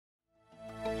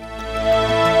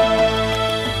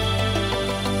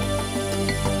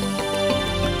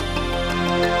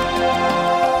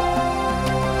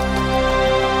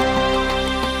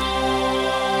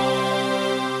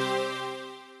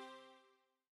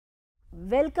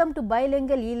Welcome to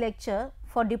bilingual e-lecture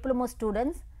for Diploma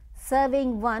students,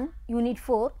 Surveying 1, Unit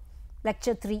 4,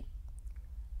 Lecture 3.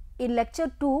 In Lecture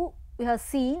 2, we have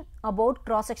seen about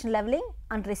cross-section leveling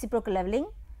and reciprocal leveling.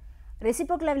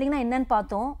 Reciprocal leveling na என்னன்னு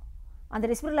பார்த்தோம். அந்த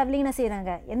reciprocal leveling என்ன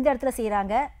செய்றாங்க, எந்த இடத்துல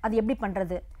செய்றாங்க, அது எப்படி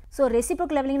பண்றது. So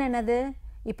reciprocal leveling na என்னது,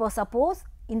 இப்போ suppose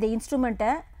இந்த இன்ஸ்ட்ருமெண்ட்டை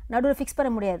நடுவில் ஃபிக்ஸ்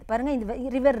பண்ண முடியாது. பாருங்கள்,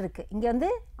 இந்த ரிவர் இருக்குது, இங்கே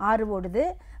வந்து ஆறு ஓடுது,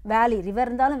 வேலி, ரிவர்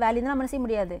இருந்தாலும் வேலி தான் நம்ம என்ன செய்ய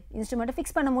முடியாது, இன்ஸ்ட்ருமெண்ட்டை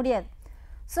ஃபிக்ஸ் பண்ண முடியாது.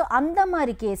 ஸோ அந்த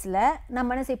மாதிரி கேஸில்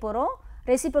நம்ம என்ன செய்ய போகிறோம்,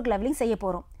 ரெசிப்ரோக்கல் லெவலிங் செய்ய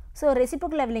போகிறோம். ஸோ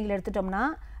ரெசிப்ரோக்கல் லெவலிங்கில் எடுத்துட்டோம்னா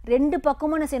ரெண்டு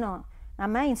பக்கமும் என்ன செய்யணும்,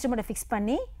 நம்ம இன்ஸ்ட்ருமெண்ட்டை ஃபிக்ஸ்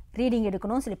பண்ணி ரீடிங்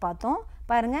எடுக்கணும்னு சொல்லி பார்த்தோம்.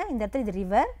 பாருங்கள், இந்த இடத்துல இது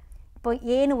ரிவர், இப்போ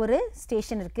ஏன்னு ஒரு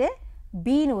ஸ்டேஷன் இருக்குது,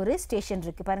 பின்னு ஒரு ஸ்டேஷன்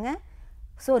இருக்குது. பாருங்கள்,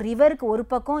 ஸோ ரிவருக்கு ஒரு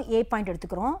பக்கம் ஏ பாயிண்ட்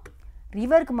எடுத்துக்கிறோம்,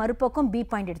 ரிவருக்கு மறுபக்கம் பி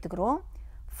பாயிண்ட் எடுத்துக்கிறோம்.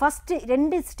 ஃபஸ்ட்டு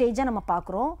ரெண்டு ஸ்டேஜாக நம்ம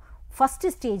பார்க்குறோம்.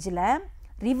 ஃபஸ்ட்டு ஸ்டேஜில்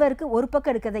ரிவருக்கு ஒரு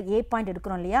பக்கம் எடுக்கிறத ஏ பாயிண்ட்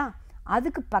எடுக்கிறோம் இல்லையா,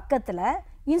 அதுக்கு பக்கத்தில்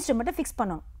இன்ஸ்ட்ருமெண்ட்டை ஃபிக்ஸ்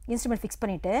பண்ணணும். இன்ஸ்ட்ருமெண்ட் ஃபிக்ஸ்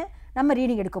பண்ணிவிட்டு நம்ம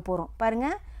ரீடிங் எடுக்க போகிறோம்.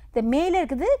 பாருங்கள், இந்த மேலே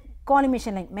இருக்குது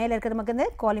காலிமேஷன் லைன், மேலே இருக்கிறது நமக்கு இந்த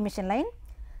காலிமேஷன் லைன்,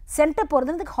 சென்டர்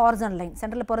போகிறது வந்து ஹாரிசான்டல் லைன்,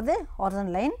 சென்டரில் போகிறது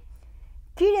ஹாரிசான்டல் லைன்,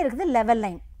 கீழே இருக்குது லெவல்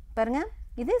லைன். பாருங்கள்,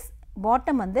 இது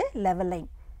பாட்டம் வந்து லெவல் லைன்.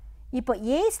 இப்போ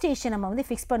ஏ ஸ்டேஷன் நம்ம வந்து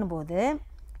ஃபிக்ஸ் பண்ணும்போது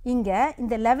இங்கே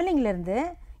இந்த லெவலிங்லேருந்து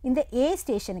இந்த ஏ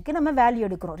ஸ்டேஷனுக்கு நம்ம வேல்யூ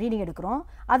எடுக்கிறோம், ரீடிங் எடுக்கிறோம்.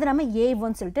 அதை நம்ம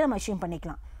A1 சொல்லிட்டு நம்ம அஷ்யூம்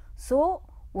பண்ணிக்கலாம். ஸோ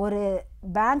ஒரு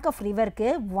பேங்க் ஆஃப் ரிவருக்கு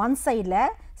ஒன் சைடில்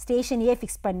ஸ்டேஷன் ஏ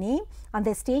ஃபிக்ஸ் பண்ணி அந்த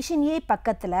ஸ்டேஷன் ஏ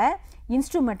பக்கத்தில்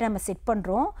இன்ஸ்ட்ருமெண்ட்டை நம்ம செட்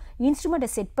பண்ணுறோம். இன்ஸ்ட்ருமெண்ட்டை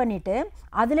செட் பண்ணிவிட்டு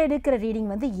அதில் எடுக்கிற ரீடிங்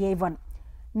வந்து A1.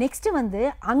 நெக்ஸ்ட்டு வந்து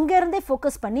அங்கேருந்தே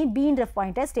ஃபோக்கஸ் பண்ணி பீன்ற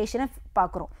பாயிண்ட்டை ஸ்டேஷனை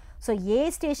பார்க்குறோம். ஸோ ஏ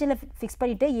ஸ்டேஷனில் ஃபிக்ஸ்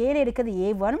பண்ணிவிட்டு ஏல எடுக்கிறது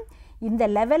A1, இந்த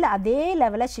லெவலில் அதே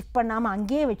லெவலில் ஷிஃப்ட் பண்ணாமல்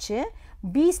அங்கேயே வச்சு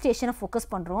பி ஸ்டேஷனை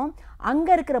ஃபோக்கஸ் பண்ணுறோம்.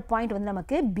 அங்கே இருக்கிற பாயிண்ட் வந்து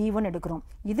நமக்கு B1 எடுக்கிறோம்.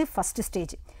 இது ஃபஸ்ட்டு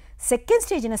ஸ்டேஜ். செகண்ட்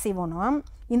ஸ்டேஜ் என்ன செய்வோம்னா,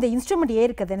 இந்த இன்ஸ்ட்ருமெண்ட் ஏ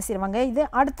இருக்கிறது என்ன செய்வாங்க, இது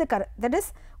அடுத்த கரை, தட் இஸ்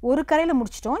ஒரு கரையில்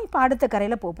முடிச்சிட்டோம், இப்போ அடுத்த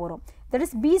கரையில் போக போகிறோம். தட்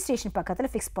இஸ் பி ஸ்டேஷன் பக்கத்தில்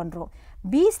ஃபிக்ஸ் பண்ணுறோம்.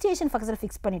 பி ஸ்டேஷன் பக்கத்தில்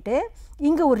ஃபிக்ஸ் பண்ணிவிட்டு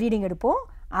இங்கே ஒரு ரீடிங் எடுப்போம்,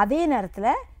 அதே நேரத்தில்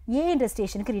ஏன்ற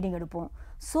ஸ்டேஷனுக்கு ரீடிங் எடுப்போம்.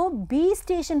 ஸோ பி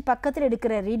ஸ்டேஷன் பக்கத்தில்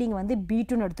எடுக்கிற ரீடிங் வந்து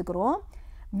B2ன்னு எடுத்துக்கிறோம்.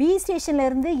 பி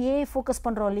ஸ்டேஷன்லேருந்து ஏ ஃபோக்கஸ்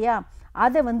பண்ணுறோம் இல்லையா,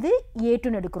 அதை வந்து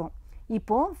A2ன்னு எடுக்கிறோம்.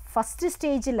 இப்போது ஃபஸ்ட்டு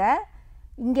ஸ்டேஜில்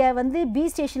இங்கே வந்து பி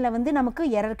ஸ்டேஷனில் வந்து நமக்கு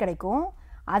எரர் கிடைக்கும்.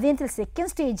 அதே நேரத்தில்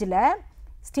செகண்ட் ஸ்டேஜில்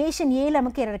ஸ்டேஷன் ஏல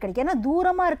நமக்கு எரர் கிடைக்கும். ஏன்னா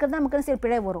தூரமாக இருக்கிறது நமக்கு சில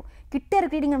பிழை வரும், கிட்ட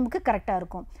இருக்க ரீடிங் நமக்கு கரெக்டாக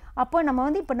இருக்கும். அப்போ நம்ம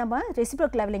வந்து இப்போ நம்ம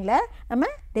ரெசிப்ரோக்கல் லெவலிங்கில் நம்ம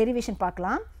டெரிவேஷன்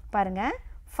பார்க்கலாம். பாருங்கள்,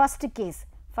 ஃபஸ்ட்டு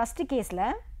கேஸில்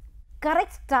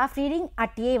கரெக்ட் ஸ்டாஃப் ரீடிங்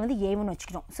அட் ஏ வந்து A1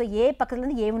 வச்சுக்கிட்டோம். ஸோ ஏ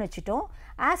பக்கத்துலேருந்து A1 வச்சுட்டோம்.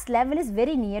 As level is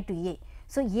very near to A.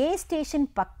 So A station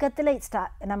பக்கத்தில்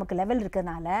நமக்கு லெவல்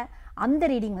இருக்கிறதுனால அந்த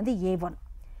ரீடிங் வந்து A1.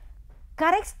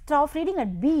 Correct staff reading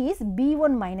at B is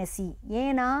B1 minus C.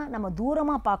 ஏன்னா நம்ம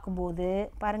தூரமாக பார்க்கும்போது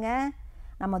பாருங்கள்,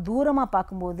 நம்ம தூரமாக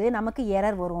பார்க்கும்போது நமக்கு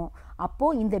எரர் வரும்.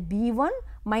 அப்போது இந்த B1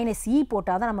 மைனஸ் சி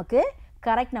போட்டால் தான் நமக்கு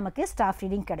கரெக்ட், நமக்கு ஸ்டாஃப்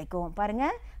ரீடிங் கிடைக்கும்.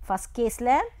 பாருங்கள், ஃபஸ்ட்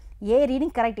கேஸில் ஏ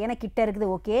ரீடிங் கரெக்ட், ஏன்னா கிட்ட இருக்குது,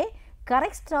 okay.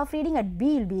 Correct staff reading at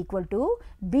B will be equal to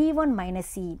B1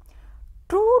 minus C.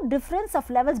 True difference of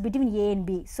levels between A and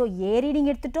B. So A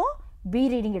reading எடுத்துட்டோம், B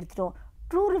ரீடிங் எடுத்துட்டோம்.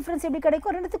 True difference எப்படி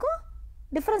கிடைக்கும், ரெண்டுத்துக்கும்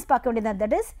difference பார்க்க வேண்டியது.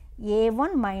 That is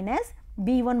A1 minus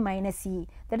B1 minus C.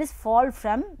 That is fall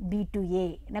from B to A.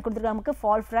 என்ன கொடுத்துருக்கோம் நமக்கு,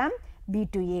 fall from B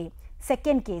to A.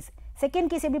 Second case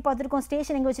எப்படி பார்த்துருக்கோம்,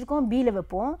 ஸ்டேஷன் எங்கே வச்சுருக்கோம், Bயில்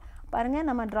வைப்போம். பாருங்கள்,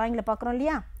 நம்ம ட்ராயிங்கில் பார்க்குறோம்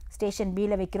இல்லையா, ஸ்டேஷன்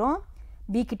Bயில் வைக்கிறோம்,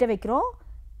 B கிட்ட வைக்கிறோம்.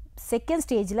 செகண்ட்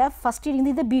ஸ்டேஜில் ஃபஸ்ட்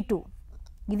ரீடிங் இது B2,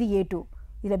 இது A2.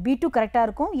 இதில் B2 கரெக்டாக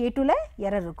இருக்கும், A2ல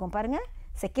எரர் இருக்கும். பாருங்கள்,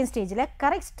 செகண்ட் ஸ்டேஜில்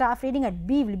correct staff reading at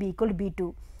B will be equal to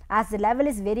B2 as the level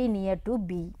is very near to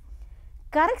B.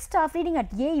 Correct staff reading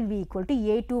at A will be equal to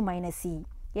A2 minus C.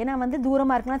 ஏன்னா வந்து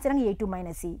தூரமாக இருக்கலாம், செய்கிறாங்க A2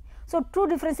 minus C. So true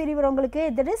difference உங்களுக்கு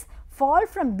that is fall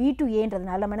from B to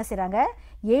Aன்றதுனால நம்ம என்ன செய்கிறாங்க,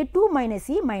 A2 minus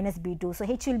C minus B2. So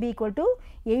H will be equal to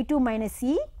A2 minus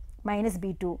C minus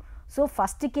B2. So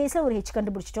first கேஸில் ஒரு ஹெச்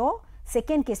கண்டுபிடிச்சிட்டோம்,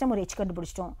 second கேஸில் நம்ம ஒரு ஹெச்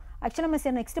கண்டுபிடிச்சிட்டோம். ஆக்சுவலாக நம்ம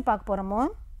சரி நெக்ஸ்ட்டு பார்க்க போகிறோமோ,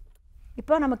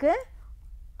 இப்போ நமக்கு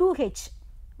 2H,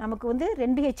 நமக்கு வந்து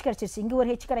 2H கிடச்சிருச்சு. இங்கே ஒரு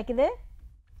ஹெச் கிடைக்குது,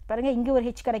 பாருங்கள், இங்கே ஒரு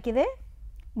ஹெச் கிடைக்குது,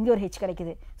 இங்கே ஒரு ஹெச்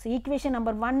கிடைக்குது. ஸோ ஈக்குவேஷன்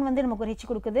நம்பர் 1 வந்து நமக்கு ஒரு ஹெச்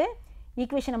கொடுக்குது,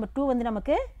 ஈக்குவேஷன் நம்பர் 2 வந்து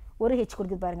நமக்கு ஒரு ஹெச்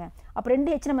கொடுக்குது. பாருங்கள், அப்போ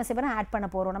 2 ஹெச் நம்ம செய்ய ஆட் பண்ண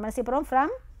போகிறோம். நம்ம செய்ய போகிறோம்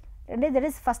ஃப்ரம் 2, தட்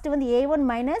இஸ் ஃபஸ்ட்டு வந்து A1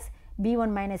 minus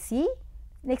B1 minus C.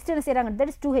 Next என்ன செய்கிறாங்க,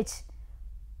 that is 2H.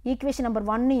 Equation number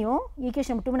 1ஐயும்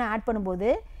equation number 2 add பண்ணும்போது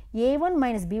A1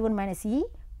 minus B1 minus E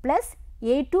plus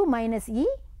A2 minus E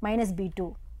minus B2.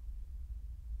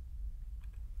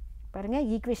 பாருங்கள்,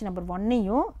 equation number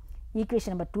 1ஐயும்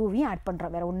equation number 2ஐயும் add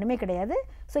பண்ணுறோம், வேறு ஒன்றுமே கிடையாது.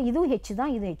 So இதுவும் H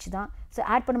தான், இதுவும் ஹெச் தான். ஸோ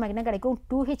ஆட் பண்ண என்ன கிடைக்கும்,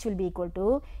 2H will be equal to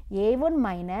A1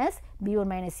 minus B1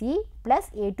 minus E plus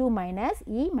A2 minus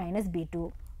E minus B2.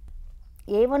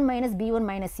 a1 minus b1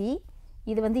 minus c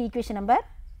இது வந்து ஈக்குவேஷன் நம்பர்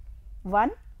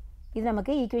 1 இது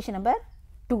நமக்கு ஈக்குவேஷன் நம்பர்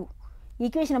 2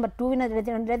 ஈக்குவேஷன் நம்பர்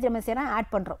 2 ரெண்டு நம்ம சேரா ஆட்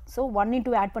பண்றோம் ஸோ 1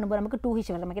 into ஆட் பண்ணும்போது நமக்கு 2h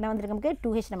வரும் நமக்கு என்ன வந்திருக்கு நமக்கு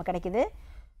 2h நமக்கு கிடைக்குது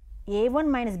a1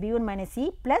 minus b1 minus c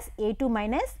plus a2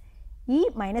 minus e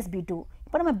minus b2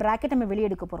 இப்போ நம்ம bracket நம்ம வெளியே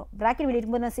எடுக்க போறோம் bracket வெளியே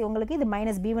எடுக்கும்போது உங்களுக்கு இது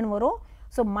minus b1 வரும்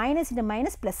so minus into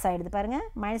minus plus ஆயிடுது பாருங்க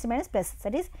minus minus plus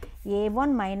that is a1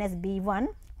 minus b1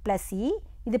 plus c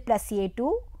இது plus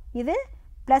a2 இது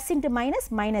plus into minus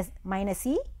minus minus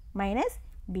c minus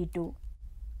b2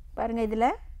 பாருங்க இதுல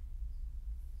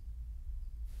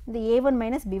இந்த a1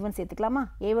 minus b1 சேர்த்துக்கலாமா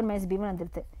a1 minus b1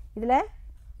 வந்துருது இதுல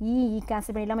e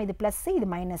cancel பண்ணிடலாமா இது plus இது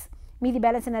minus மீதி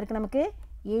பேலன்ஸ் என்ன இருக்கு நமக்கு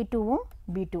a2 உம்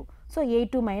b2 so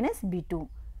a2 minus b2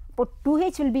 அப்போ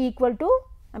 2h will be equal to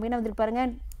நமக்கு என்ன வந்திருக்கு பாருங்க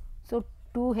so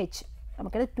 2h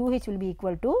நமக்கு 2h will be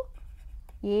equal to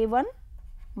a1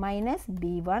 minus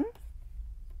b1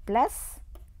 plus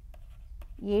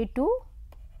a2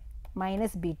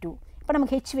 minus b2 இப்போ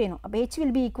நமக்கு h வேணும் அப்போ h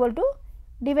will be equal to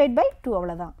divide by 2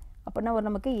 அவ்வளவுதான் அப்போ என்ன வரும்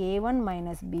நமக்கு a1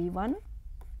 minus b1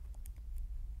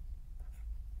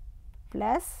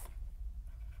 plus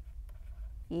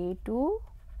a2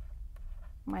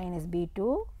 minus b2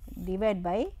 divide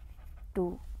by 2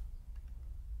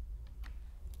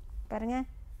 பாருங்க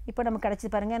இப்போ நமக்கு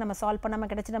கிடைச்சது பாருங்க நம்ம சால்வ் பண்ணாம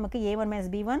கிடைச்சது நமக்கு a1 minus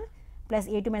b1 plus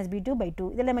a2 minus b2 by 2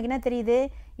 இதெல்லாம் நமக்கு என்ன தெரியுது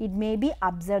it may be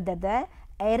observed that the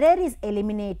error is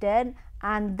eliminated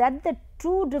and that the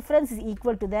true difference is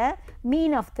equal to the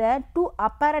mean of the two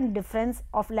apparent difference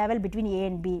of level between a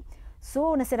and b so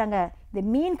என்ன செய்றாங்க the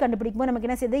mean கண்டுபிடிக்கும்போது நமக்கு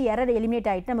என்ன செய்யுது error eliminate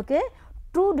ஆயிட்டு நமக்கு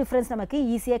true difference நமக்கு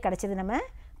ஈஸியா கிடைச்சது நம்ம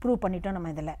ப்ரூவ் பண்ணிட்டோம் நம்ம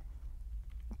இதல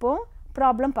இப்போ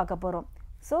ப்ராப்ளம் பார்க்க போறோம்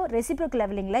so reciprocal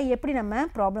levelingல எப்படி நம்ம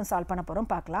ப்ராப்ளம் சால்வ் பண்ண போறோம்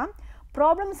பார்க்கலாம்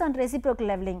problems on reciprocal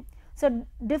leveling so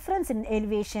difference in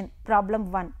elevation problem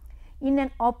 1 in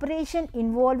an operation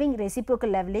involving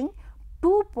reciprocal leveling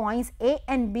 2 points A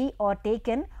and B are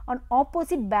taken on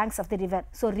opposite banks of the river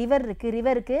so river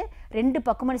க்கு ரெண்டு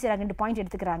பக்கமும் சேராங்க ரெண்டு point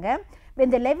எடுத்துக்கறாங்க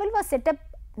when the level was set up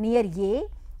near A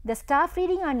the staff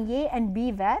reading on A and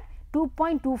B were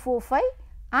 2.245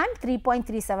 and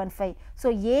 3.375 so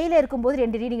A ல இருக்கும்போது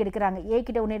ரெண்டு reading எடுக்கறாங்க A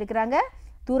கிட்ட ஒன்னு எடுக்கறாங்க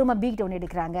தூரமா B கிட்ட ஒன்னு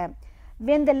எடுக்கறாங்க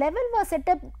when the level was set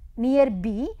up near B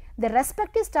the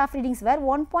respective staff readings were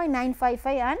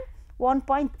 1.955 and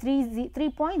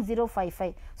 3.055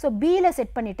 so B ல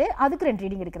செட் பண்ணிட்டு அதுக்கு ரெண்டு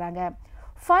ரீடிங் எடுக்கறாங்க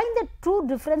find the true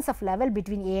difference of level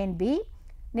between A and B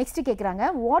next கேக்குறாங்க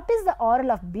what is the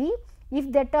RL of B if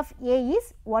that of A is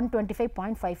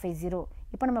 125.550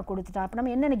 இப்போ நம்ம கொடுத்துட்டோம் அப்ப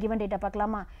நம்ம என்ன given data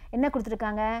பார்க்கலாமா என்ன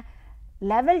கொடுத்திருக்காங்க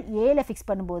level A ல fix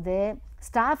பண்ணும்போது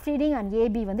staff reading on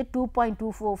AB வந்து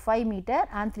 2.245 meter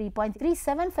and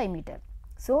 3.375 meter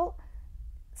so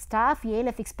staff A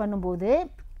ல fix பண்ணும்போது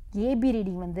AB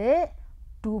reading வந்து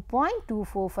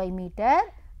 2.245 meter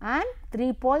and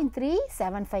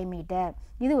 3.375 meter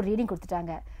இது ஒரு ரீடிங்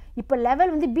கொடுத்துட்டாங்க இப்போ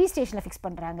லெவல் வந்து B ஸ்டேஷன்ல ஃபிக்ஸ்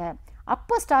பண்றாங்க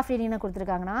அப்போ ஸ்டாஃப் ரீடிங் என்ன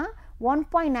கொடுத்திருக்காங்கன்னா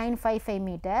 1.955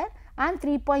 meter and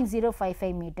 3.055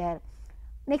 meter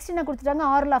நெக்ஸ்ட் என்ன கொடுத்துட்டாங்க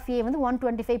RL of A வந்து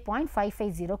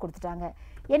 125.550 கொடுத்துட்டாங்க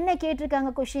என்ன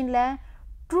கேட்டிருக்காங்க क्वेश्चनல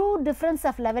true difference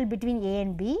of level between A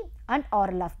and B and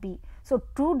RL of B so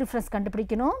true difference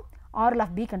கண்டுபிடிக்கணும் RL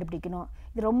of B கண்டுபிடிக்கணும்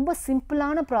இது ரொம்ப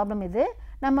சிம்பிளான ப்ராப்ளம் இது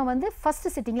நம்ம வந்து ஃபர்ஸ்ட்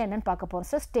சிட்டிங்ல என்னன்னு பார்க்க போறோம்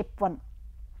so step 1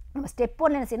 நம்ம step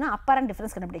 1ல என்ன செய்யணும் apparent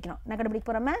difference கண்டுபிடிக்கணும் என்ன கண்டுபிடிக்க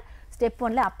போறோம் step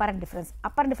 1ல apparent difference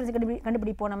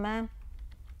கண்டுபிடிப்போம் நம்ம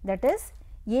that is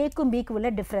A க்கும் B க்கும் உள்ள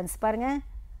difference பாருங்க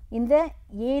இந்த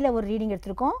A ல ஒரு ரீடிங்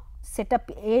எடுத்துறோம் செட்டப்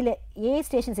A ல A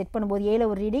ஸ்டேஷன் செட் பண்ணும்போது A ல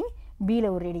ஒரு ரீடிங் B ல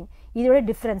ஒரு ரீடிங் இதோட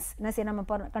டிஃபரன்ஸ் என்ன செய்யணும்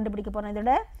நம்ம கண்டுபிடிக்க போறோம்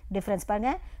இதோட டிஃபரன்ஸ்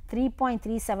பாருங்க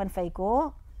 3.375 க்கு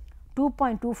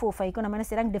 2.245 க்கு நம்ம என்ன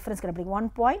செய்றாங்க டிஃபரன்ஸ் கண்டுபிடிக்க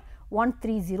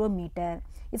 1.130 metre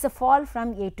it's a fall from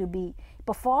A to B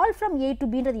இப்போ fall from A to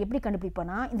B ன்றது எப்படி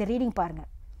கண்டுபிடிப்போம்னா இந்த ரீடிங் பாருங்க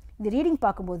இந்த ரீடிங்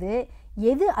பாக்கும்போது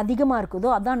எது அதிகமா இருக்குதோ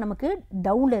அதான் நமக்கு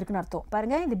டவுன்ல இருக்குன்னு அர்த்தம்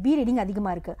பாருங்க இந்த B ரீடிங்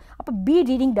அதிகமா இருக்கு அப்ப B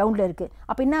ரீடிங் டவுன்ல இருக்கு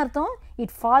அப்ப என்ன அர்த்தம்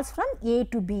it falls from A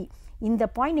to B இந்த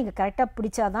பாயிண்ட் நீங்க கரெக்ட்டா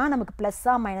பிடிச்சாதான் நமக்கு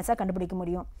பிளஸ்ஸா மைனஸா கண்டுபிடிக்க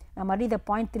முடியும் நான் மறுபடியும் இந்த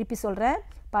பாயிண்ட் திருப்பி சொல்றேன்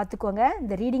பாத்துக்கோங்க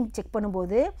இந்த ரீடிங் செக்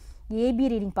பண்ணும்போது AB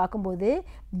ரீடிங் பாக்கும்போது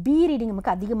B ரீடிங்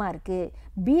நமக்கு அதிகமா இருக்கு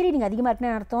B ரீடிங் அதிகமா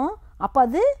இருக்குன்னு அர்த்தம் அப்ப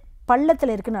அது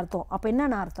பள்ளத்துல இருக்குன்னு அர்த்தம் அப்ப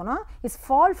என்ன அர்த்தம்னா is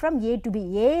fall from A to B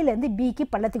A ல இருந்து B க்கு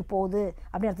பள்ளத்துக்கு போகுது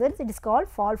அப்படி அர்த்தம் it is called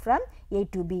fall from A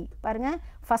to B பாருங்க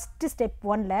ஃபர்ஸ்ட் ஸ்டெப்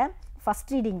 1 ல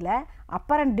ஃபர்ஸ்ட் ரீடிங்ல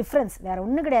apparent difference வேற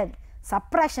ஒண்ணும் கிடையாது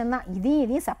சப்ட்ராக்ஷன் தான்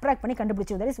இதையும் சப்ட்ராக்ட் பண்ணி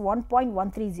கண்டுபிடிச்சோம் that is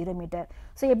 1.130 மீட்டர்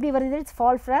சோ எப்படி வருது it's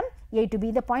fall from A to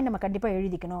B இந்த பாயிண்ட் நம்ம கண்டிப்பா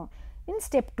எழுதிக்கணும் in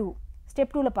step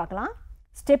 2 ல பார்க்கலாம்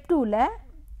step 2 ல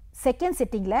செகண்ட்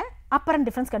செட்டிங்ல apparent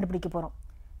difference கண்டுபிடிக்க போறோம்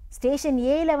ஸ்டேஷன்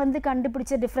A ல வந்து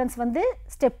கண்டுபிடிச்ச டிஃபரன்ஸ் வந்து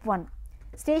ஸ்டெப் 1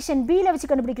 ஸ்டேஷன் பியில் வச்சு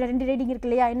கண்டுபிடிக்கிற 2 ரீடிங் இருக்கு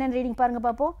இல்லையா, என்ன ரீடிங் பாருங்கள்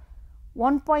பார்ப்போம்.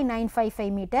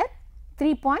 1.955 மீட்டர்,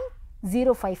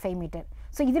 3.055 மீட்டர்.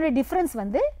 ஸோ இதோட டிஃப்ரென்ஸ்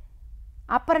வந்து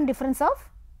apparent difference of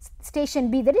station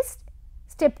B, that is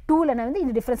step 2ல் வந்து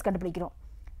இந்த டிஃப்ரென்ஸ் கண்டுபிடிக்கிறோம்.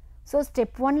 ஸோ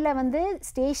ஸ்டெப் 1ல் வந்து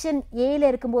ஸ்டேஷன் ஏல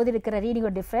இருக்கும்போது இருக்கிற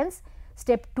ரீடிங்கோட டிஃப்ரென்ஸ்,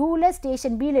 ஸ்டெப் 2ல்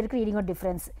ஸ்டேஷன் பியில் இருக்கிற ரீடிங்கோட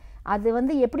டிஃப்ரென்ஸ். அது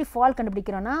வந்து எப்படி ஃபால்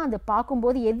கண்டுபிடிக்கிறோன்னா, அது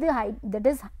பார்க்கும்போது எது தட்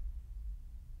இஸ்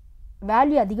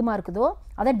வேல்யூ அதிகமாக இருக்குதோ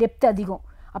அதான் டெப்த் அதிகம்.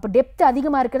 அப்போ டெப்த்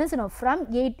அதிகமாக இருக்குன்னு சொன்னோம். ஃப்ரம்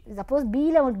ஏ, சப்போஸ்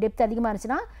பியில் உங்களுக்கு டெப்த் அதிகமாக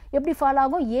இருந்துச்சுன்னா எப்படி ஃபால்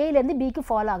ஆகும், ஏலேருந்து பிக்கு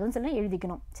ஃபால் ஆகுதுன்னு சொல்லி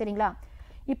எழுதிக்கணும். சரிங்களா?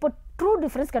 இப்போ ட்ரூ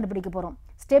டிஃப்ரென்ஸ் கண்டுபிடிக்க போகிறோம்.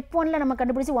 ஸ்டெப் 1ல் நம்ம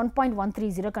கண்டுபிடிச்சி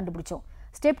 1.130 கண்டுபிடிச்சோம்.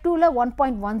 ஸ்டெப் 2ல்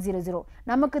 1.100.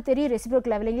 நமக்கு தெரியும்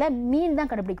ரெசிப்ரோக்கல் லெவலிங்கில் மீன் தான்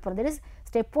கண்டுபிடிக்க போகிறோம். தட் இஸ்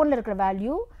ஸ்டெப் 1ல் இருக்கிற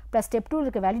வேல்யூ ப்ளஸ் ஸ்டெப் 2ல்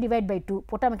இருக்கிற வேல்யூ டிவைட் பை 2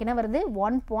 போட்டால் நமக்கு என்ன வருது,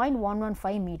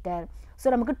 1.115 மீட்டர். ஸோ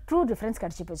நமக்கு ட்ரூ டிஃப்ரென்ஸ்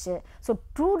கிடச்சி போச்சு. ஸோ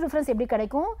ட்ரூ டிஃப்ரென்ஸ் எப்படி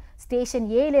கிடைக்கும், ஸ்டேஷன்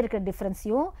ஏல இருக்கிற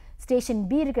டிஃப்ரென்ஸையும் ஸ்டேஷன்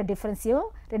பி இருக்கிற டிஃப்ரென்ஸையும்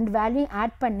 2 வேல்யூ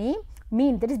ஆட் பண்ணி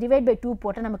மீன், தட் இஸ் டிவைட் பை 2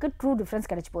 போட்டால் நமக்கு ட்ரூ டிஃப்ரென்ஸ்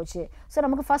கிடச்சி போச்சு. ஸோ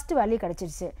நமக்கு ஃபஸ்ட் வேல்யூ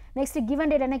கிடச்சிருச்சு. நெக்ஸ்ட் கிவன்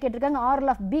டேட் என்ன கேட்டிருக்காங்க,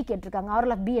 ஆர்எல் ஆஃப் பி கேட்டிருக்காங்க.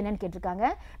 ஆர்எல் ஆஃப் பி என்னன்னு கேட்டிருக்காங்க.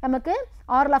 நமக்கு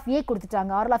ஆர்எல் ஆஃப் ஏ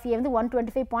கொடுத்துட்டாங்க. ஆர்எல் ஆஃப் ஏ வந்து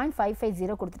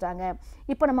 125.550 கொடுத்துட்டாங்க.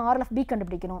 இப்போ நம்ம ஆர்எல் ஆஃப் பி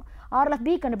கண்டுபிடிக்கணும். ஆர்எல் ஆஃப்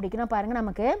பி கண்டுபிடிக்கணும் பாருங்கள்,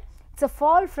 நமக்கு it's a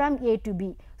fall from A to be.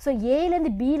 So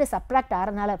ஏலேருந்து பியில் subtract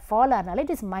ஆகிறனால, fall ஆகிறனால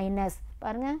it is minus.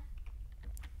 பாருங்கள்,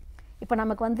 இப்போ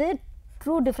நமக்கு வந்து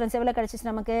ட்ரூ டிஃப்ரென்ஸ் எவ்வளோ கிடச்சிச்சு,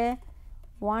 நமக்கு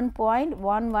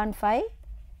 1.115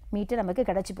 மீட்டர் நமக்கு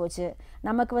கிடச்சி போச்சு.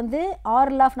 நமக்கு வந்து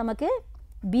ஆர்எல் ஆஃப் நமக்கு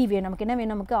பி வேணும். நமக்கு என்ன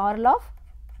வேணும், நமக்கு ஆர்எல் ஆஃப்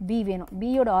பி வேணும்.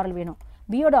 பியோட ஆர்எல் வேணும்.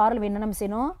 பியோட ஆர்எல் வேணும் நம்ம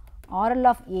செய்யணும், RL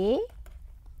of A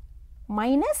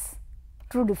minus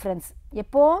true difference.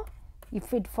 எப்போ,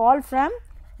 இஃப் இட் ஃபால் ஃப்ரம்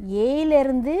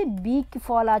ஏலேருந்து பிக்கு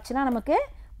ஃபால் ஆச்சுன்னா நமக்கு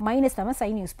மைனஸ் நம்ம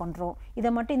சைன் யூஸ் பண்ணுறோம். இதை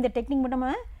மட்டும், இந்த டெக்னிக் மட்டும்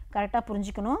நம்ம கரெக்டாக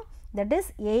புரிஞ்சுக்கணும். தட் இஸ்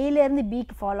ஏலேருந்து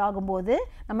பிக்கு ஃபால் ஆகும்போது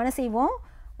நம்ம என்ன செய்வோம்,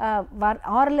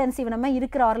 ஆர்எல்என்சி நம்ம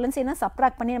இருக்கிற ஆர்எல்என்சி என்ன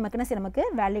சப்ராக்ட் பண்ணி நமக்கு என்ன செய்ய, நமக்கு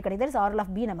வேல்யூ கிடைக்குது. ஆர்எல்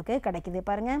ஆஃப் பி நமக்கு கிடைக்குது.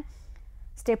 பாருங்கள்,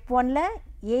 ஸ்டெப் 1ல்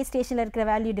ஏ ஸ்டேஷனில் இருக்கிற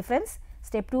வேல்யூ டிஃப்ரென்ஸ்,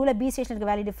 ஸ்டெப் 2ல் பி ஸ்டேஷனில்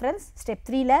இருக்கிற value difference, step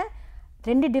 3ல்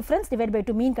 2 difference divide by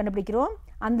 2 மீன் கண்டுபிடிக்கிறோம்.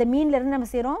 அந்த மீன்லேருந்து நம்ம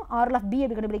செய்கிறோம் ஆர்எல் ஆஃப் பி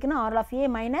எப்படி கண்டுபிடிக்கணும், ஆர்எல் ஆஃப் ஏ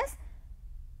மைனஸ்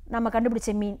நம்ம கண்டுபிடிச்ச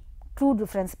மீன் ட்ரூ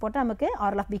டிஃப்ரென்ஸ் போட்டால் நமக்கு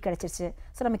ஆர்எல் ஆஃப் பி கிடச்சிருச்சு.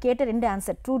 ஸோ நம்ம கேட்ட 2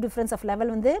 answer, true difference of level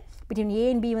வந்து பிட்வீன் ஏ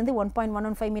அண்ட் பி வந்து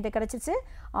 1.115 மீட்டர் கிடச்சிருச்சு.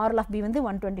 ஆர்எல் ஆஃப் பி வந்து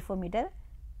 124 மீட்டர்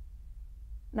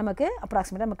நமக்கு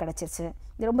அப்ராக்சிமேட்டாக நமக்கு கிடச்சிருச்சு.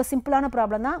 இது ரொம்ப சிம்பிளான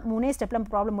ப்ராப்ளம் தான். 3 ஸ்டெப்பில்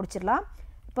நம்ம ப்ராப்ளம் முடிச்சிடலாம்.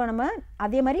 இப்போ நம்ம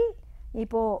அதே மாதிரி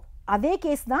இப்போது அதே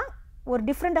கேஸ் தான் ஒரு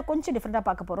டிஃப்ரெண்ட்டாக, கொஞ்சம் டிஃப்ரெண்ட்டாக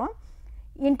பார்க்க போகிறோம்.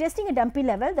 இன் testing a dumpy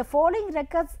level, the following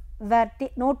records were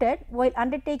noted while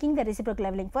undertaking the reciprocal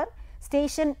leveling for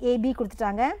station AB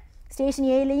கொடுத்துட்டாங்க. ஸ்டேஷன்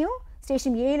ஏலையும்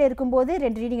ஸ்டேஷன் ஏல இருக்கும்போது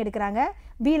 2 ரீடிங் எடுக்கிறாங்க,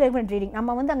 பியில் இருக்கும் 2 ரீடிங்.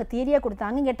 நம்ம வந்து அங்கே தியரியாக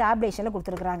கொடுத்தாங்க, இங்கே டேப்லேஷனில்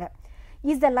கொடுத்துருக்குறாங்க.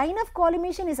 Is the line of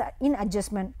collimation is in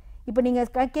adjustment. இப்போ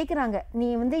நீங்கள் கேட்குறாங்க, நீ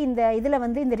வந்து இந்த இதில்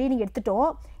வந்து இந்த ரீடிங் எடுத்துட்டோம்,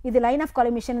 இது லைன் ஆஃப்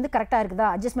காலிமேஷன் வந்து கரெக்டாக இருக்குதா,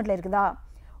 அட்ஜஸ்ட்மெண்ட்டில் இருக்குதா,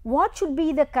 what should be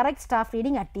the correct staff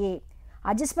reading at ஏ,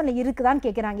 அட்ஜஸ்ட்மெண்ட்டில் இருக்குதான்னு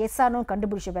கேட்குறாங்க. எஸ் ஆர் நோ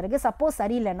கண்டுபிடிச்ச பிறகு சப்போஸ்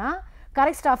சரியில்லைன்னா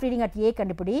கரெக்ட் ஸ்டாஃப் ரீடிங் அட் ஏ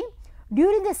கண்டுபிடி.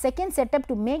 During the second setup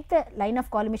to make the line of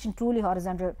collimation truly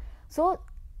horizontal. So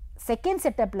second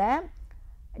செட்டப்பில்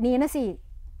நீ என்ன செய்,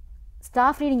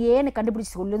 ஸ்டாஃப் ரீடிங் ஏன்னு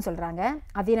கண்டுபிடிச்சி சொல்லுன்னு சொல்கிறாங்க.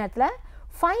 அதே நேரத்தில்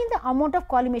find the amount of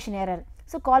collimation error.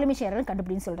 So collimation error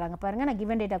கண்டுபிடின்னு சொல்கிறாங்க. பாருங்கள், நான்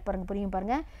கிவன் டேட்டா பாருங்கள், புரியும்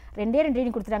பாருங்கள். 2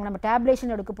 ரீடிங் கொடுத்துட்டாங்க. நம்ம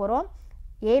டேப்லேஷன் எடுக்க போகிறோம்.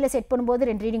 ஏல செட் பண்ணும்போது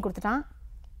 2 ரீடிங் கொடுத்துட்டான்,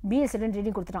 பிஎஸ் 2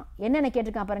 ரீடிங் கொடுத்துட்டான். என்னென்ன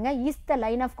கேட்டிருக்கான் பாருங்கள், is the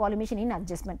line of collimation in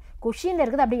adjustment. கொஷினில்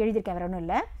இருக்குது அப்படியே எழுதியிருக்கேன், வேறு ஒன்றும்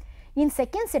இல்லை. இன்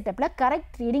செகண்ட் செட்டப்பில்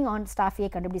கரெக்ட் ரீடிங் ஆன் ஸ்டாஃப் ஏ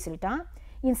கண்டுபிடி சொல்லிட்டான்.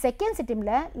 இன் செகண்ட்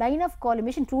செட்டப்பில் லைன் ஆஃப்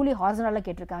காலிமேஷன் ட்ரூலி ஹாரிசான்டலாக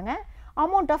கேட்டிருக்காங்க.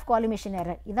 அமௌண்ட் ஆஃப் காலிமேஷன்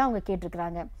எரர் இதான் அவங்க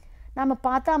கேட்டிருக்கிறாங்க. நம்ம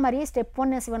பார்த்தா மாதிரியே ஸ்டெப்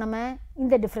 1 நம்ம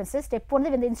இந்த டிஃப்ரென்ஸு, ஸ்டெப்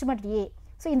 1 இந்த இன்ஸ்ட்ருமெண்ட் ஏ.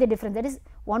 ஸோ இந்த டிஃப்ரென்ஸ் தட் இஸ்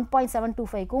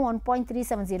 1.725க்கும்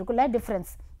 1.370க்குள்ள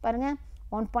டிஃப்ரென்ஸ் பாருங்கள்.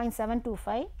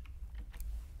 1.725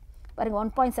 பாருங்கள்,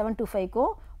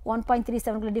 1.725க்கும்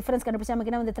 1.37க்குள்ள டிஃப்ரென்ஸ் கண்டுபிடிச்சா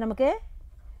நமக்கு என்ன வந்து, நமக்கு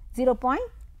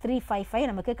 0.355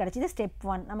 நமக்கு கிடச்சிது. ஸ்டெப்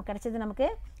 1 நமக்கு கிடச்சது, நமக்கு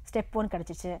ஸ்டெப் 1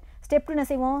 கிடச்சிச்சு. ஸ்டெப் 2 என்ன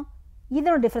செய்வோம்,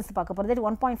 இதோட டிஃப்ரென்ஸ் பார்க்க போகிறோம். தட்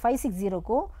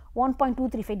 1.560க்கும்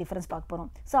 1.235 டிஃப்ரென்ஸ் பார்க்க போகிறோம்.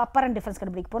 ஸோ அப்பரண்ட் டிஃப்ரென்ஸ்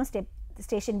கண்டுபிடிக்க போகிறோம்.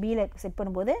 ஸ்டேஷன் பியில் செட்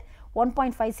பண்ணும்போது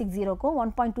 1.560க்கும்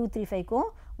 1.235க்கும்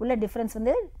உள்ள டிஃப்ரென்ஸ்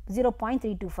வந்து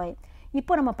 0.325.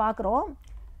 இப்போ நம்ம பார்க்குறோம்,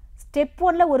 ஸ்டெப்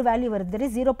 1ல் ஒரு வேல்யூ வருது, தட்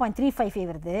இஸ் 0.355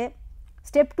 வருது.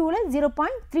 ஸ்டெப் 2ல்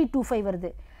 0.325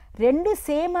 வருது. 2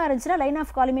 சேமாக இருந்துச்சுன்னா லைன்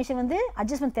ஆஃப் காலிமேஷன் வந்து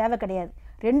அட்ஜஸ்ட்மெண்ட் தேவை கிடையாது.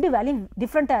 2 வேல்யூ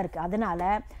டிஃப்ரெண்ட்டாக இருக்குது. அதனால்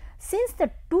since the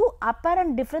two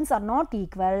apparent difference are not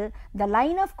equal, the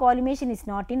line of collimation is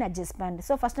not in adjustment.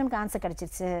 So first நமக்கு ஆன்சர்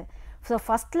கிடச்சிருச்சு. ஸோ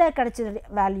ஃபஸ்ட்டில் கிடச்ச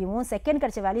வேல்யூவும் செகண்ட்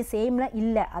கிடச்ச வேல்யூ சேமில்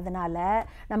இல்லை. அதனால்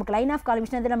நமக்கு லைன் ஆஃப்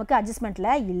காலிமேஷன் வந்து நமக்கு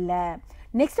அட்ஜஸ்ட்மெண்ட்டில் இல்லை.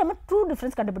 நெக்ஸ்ட் நம்ம ட்ரூ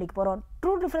டிஃப்ரென்ஸ் கண்டுபிடிக்க போகிறோம்.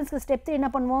 ட்ரூ டிஃப்ரென்ஸ்க்கு ஸ்டெப் 3 என்ன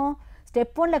பண்ணுவோம்,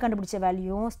 ஸ்டெப் 1ல கண்டுபிடிச்ச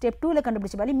வேல்யூ ஸ்டெப் 2ல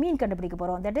கண்டுபிடிச்ச வேல்யூ மீன் கண்டுபிடிக்க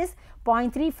போகிறோம். That is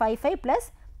 0.355 plus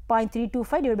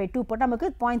 0.325 divide by 2 போட்டால் நமக்கு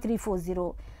 0.340.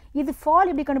 இது ஃபால்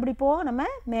எப்படி கண்டுபிடிப்போம்? நம்ம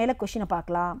மேலே கொஷினை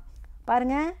பார்க்கலாம்.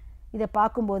 பாருங்கள், இதை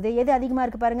பார்க்கும்போது எது அதிகமாக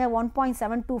இருக்குது பாருங்கள்,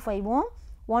 1.725ம்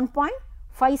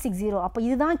 1.560. அப்போ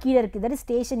இதுதான் கீழே இருக்குது. தட் இஸ்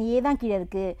ஸ்டேஷன் ஏ தான் கீழே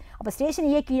இருக்குது. அப்போ ஸ்டேஷன்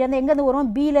ஏ கீழே இருந்து எங்கேருந்து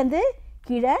வரும்? பிலேருந்து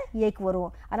கீழே ஏக்கு வரும்.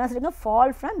 அதனால் சொல்லுங்கள்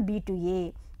ஃபால் ஃப்ரம் பி டு ஏ.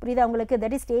 புரியுதா உங்களுக்கு?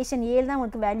 தட் இஸ் ஸ்டேஷன் ஏல தான்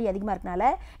உங்களுக்கு வேல்யூ அதிகமாக இருக்கனால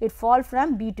it fall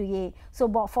from B to A. So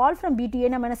fall from B to ஏ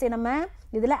நம்ம என்ன செய்யணும்? நம்ம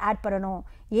இதில் ஆட் பண்ணணும்.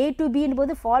 ஏ டு பின்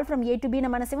போது fall from A to be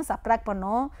நம்ம என்ன செய்வோம்? சப்ராக்ட்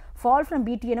பண்ணோம். ஃபால் ஃப்ரம்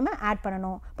பி டு ஏ நம்ம ஆட்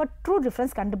பண்ணணும். பட் ட்ரூ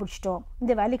டிஃப்ரென்ஸ் கண்டுபிடிச்சிட்டோம்.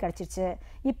 இந்த வேல்யூ கிடச்சிருச்சு.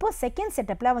 இப்போ செகண்ட்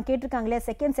செட்டப்பில் அவன் கேட்டிருக்காங்களே,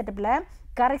 செகண்ட் செட்டப்பில்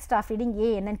கரெக்ட் ஸ்டாஃப் ரீடிங் ஏ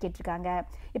என்னன்னு கேட்டிருக்காங்க.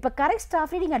 இப்போ correct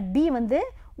staff reading at B வந்து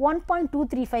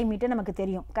 1.235 மீட்டர் நமக்கு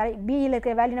தெரியும். கரெக்ட் பியில்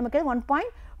இருக்கிற வேல்யூ நமக்கு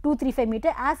 1.235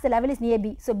 metre as the level is near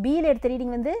B. So பியில் எடுத்த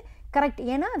ரீடிங் வந்து கரெக்ட்,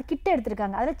 ஏன்னா அது கிட்ட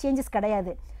எடுத்திருக்காங்க, அதில் சேஞ்சஸ்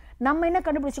கிடையாது. நம்ம என்ன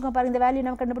கண்டுபிடிச்சிருக்கோம் பாருங்கள், இந்த வேல்யூ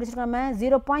நம்ம கண்டுபிடிச்சிருக்கோம். நம்ம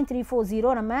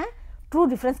 0.340 நம்ம ட்ரூ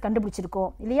டிஃப்ரென்ஸ்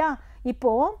கண்டுபிடிச்சிருக்கோம் இல்லையா?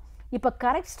 இப்போ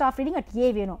கரெக்ட் ஸ்டாஃப் ரீடிங் அட் ஏ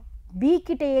வேணும். பி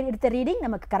கிட்ட எடுத்த ரீடிங்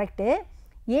நமக்கு கரெக்டு,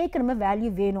 ஏக்கு நம்ம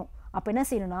வேல்யூ வேணும். அப்போ என்ன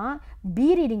செய்யணும்னா பி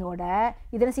ரீடிங்கோட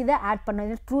இதனை செய்த ஆட்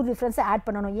பண்ணணும், ட்ரூ டிஃப்ரென்ஸை ஆட்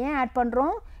பண்ணணும். ஏன் ஆட்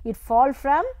பண்ணுறோம்? இட் ஃபால்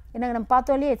ஃப்ரம் என்ன நம்ம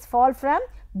பார்த்தோம் இல்லையா, it's fall from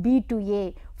B to A.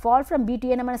 Fall from B to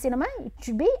ஏ நம்ம என்ன செய்யணும்? It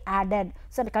should be added.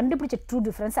 So அதை கண்டுபிடிச்ச ட்ரூ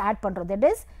டிஃப்ரென்ஸ் ஆட் பண்ணுறோம். That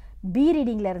is B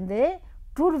ரீடிங்லேருந்து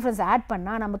true difference add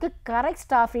பண்ணால் நமக்கு கரெக்ட்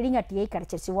ஸ்டாஃப் ரீடிங் அட் ஏ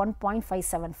கிடச்சிருச்சு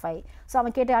 1.575. ஸோ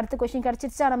அவன் கேட்ட அடுத்த கொஸ்டின்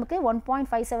கிடச்சிருச்சா நமக்கு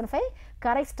 1.575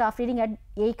 கரெக்ட் ஸ்டாஃப் ரீடிங் அட்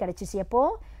ஏ கிடச்சிருச்சு.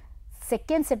 எப்போது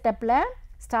செகண்ட் செட்டப்பில்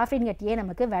ஸ்டாஃப் ரீடிங் அட் ஏ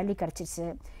நமக்கு வேல்யூ கிடச்சிருச்சு.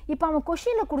 இப்போ அவன்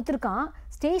கொஷினில் கொடுத்துருக்கான்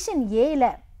ஸ்டேஷன் ஏல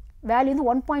வேல்யூ வந்து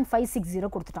 1.560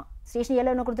 கொடுத்துட்டான். ஸ்டேஷன்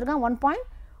ஏல என்ன கொடுத்துருக்கான்?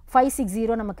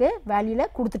 1.560 நமக்கு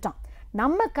வேல்யூவில் கொடுத்துட்டான்.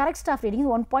 நம்ம கரெக்ட் ஸ்டாஃப் ரீடிங்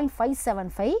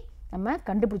 1.575 நம்ம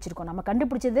கண்டுபிடிச்சிருக்கோம். நம்ம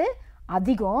கண்டுபிடிச்சது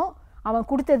அதிகம், அவன்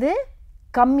கொடுத்தது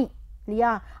கம்மி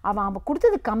இல்லையா? அவன்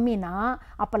கொடுத்தது கம்மினா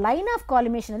அப்போ லைன் ஆஃப்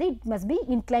காலிமேஷன் வந்து it must be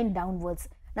incline downwards.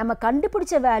 நம்ம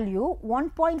கண்டுபிடிச்ச வேல்யூ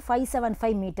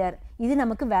 1.575 மீட்டர், இது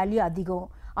நமக்கு வேல்யூ அதிகம்.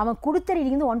 அவன் கொடுத்த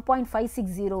ரீடிங் வந்து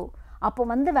 1.560. அப்போ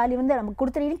வந்த வேல்யூ வந்து நமக்கு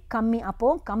கொடுத்த ரீடிங் கம்மி.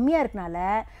 அப்போது கம்மியாக இருக்கனால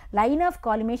line of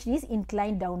collimation is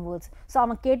incline downwards. So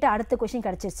அவன் கேட்ட அடுத்த கொஸ்டின்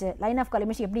கிடச்சிருச்சு. லைன் ஆஃப்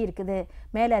காலிமேஷன் எப்படி இருக்குது?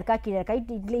 மேலே இருக்கா கீழே இருக்கா?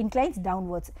 It இன்க்ளைன்ஸ்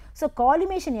downwards. So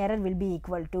collimation error will be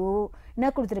equal to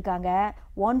என்ன கொடுத்துருக்காங்க?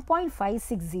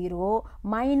 1.560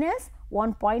 மைனஸ்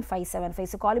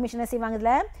 1.575. ஸோ காலிமேஷன் என்ன செய்வாங்க?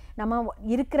 இதில் நம்ம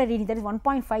இருக்கிற ரீடிங் தட் இஸ்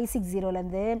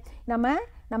 1.560லேருந்து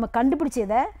நம்ம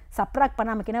கண்டுபிடிச்சதை சப்ராக்ட் பண்ண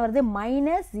நமக்கு என்ன வருது?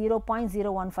 Minus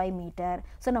 0.015 metre.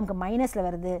 ஸோ நமக்கு மைனஸில்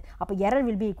வருது. அப்போ error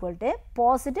will be equal to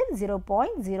positive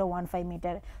 0.015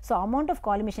 metre. So amount of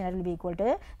collimation error will be equal to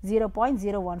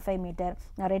 0.015 metre.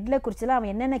 நான் ரெட்டில் குறிச்சல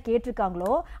அவன் என்னென்ன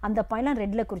கேட்டிருக்காங்களோ அந்த பாயிண்ட்லாம்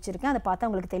ரெட்டில் குறிச்சிருக்கேன். அதை பார்த்தா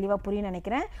உங்களுக்கு தெளிவாக புரியும்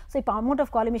நினைக்கிறேன். ஸோ இப்போ அமௌண்ட்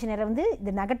ஆஃப் காலிமேஷன் எரர் வந்து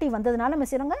இது நெகட்டிவ் வந்ததுனால நம்ம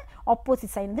செய்யறோங்க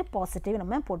ஆப்போசிட் சைன் வந்து பாசிட்டிவ்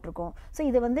நம்ம போட்டிருக்கோம். ஸோ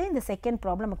இது வந்து இந்த செகண்ட்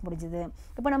ப்ராப்ளம் நமக்கு முடிஞ்சுது.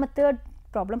 இப்போ நம்ம தேர்ட்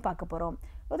ப்ராப்ளம் பார்க்க போகிறோம்.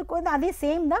 அதுக்கு வந்து அதே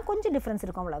சேம் தான், கொஞ்சம் டிஃப்ரென்ஸ்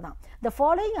இருக்கும், அவ்வளோதான். The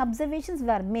following observations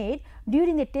where mat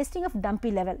during the testing of டம்பி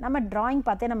level. நம்ம ட்ராயிங்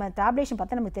பார்த்தே நம்ம டேப்லேஷன்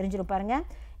பார்த்தா நமக்கு தெரிஞ்சிடும். பாருங்கள்,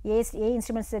 ஏ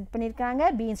இன்ஸ்ட்ருமெண்ட் செட் பண்ணியிருக்காங்க,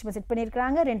 பி இன்ஸ்ட்ருமெண்ட் செட்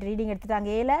பண்ணியிருக்காங்க, 2 ரீடிங் எடுத்துட்டாங்க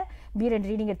ஏல, பி 2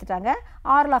 ரீடிங் எடுத்துட்டாங்க,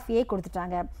 ஆர்எல் ஆஃப் ஏ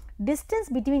கொடுத்துட்டாங்க. Distance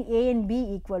between A and B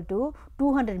equal to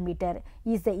 200 meter.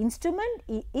 Is the instrument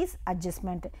is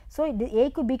adjustment. So A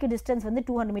க்கு B க்கு distance வந்து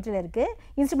 200 meter இருக்கு.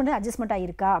 Instrument adjustment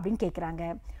ஆயிருக்கா அப்படின்னு கேட்குறாங்க.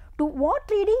 To what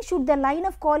reading should the line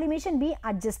of collimation be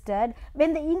adjusted when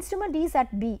the instrument is at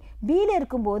B? Bல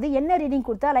இருக்கும்போது என்ன reading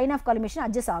கொடுத்தா லைன் ஆஃப் காலிமேஷன்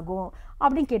அட்ஜஸ்ட் ஆகும்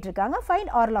அப்படின்னு கேட்டிருக்காங்க.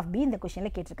 ஃபைண்ட் ஆர்எல் ஆஃப் பி இந்த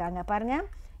கொஸ்டினில் கேட்டிருக்காங்க. பாருங்க,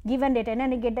 given data என்ன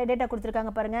டேட்டா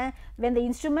கொடுத்துருக்காங்க பாருங்க. when the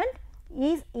instrument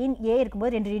is in A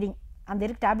இருக்கும்போது 2 ரீடிங், அந்த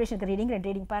இருக்கு டேப்லேஷன் இருக்கிற ரீடிங் 2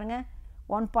 ரீடிங் பாருங்கள்.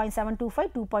 1.725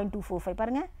 2.245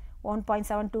 பாருங்கள்.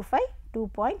 1.725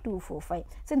 2.245.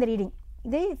 ஸோ இந்த ரீடிங்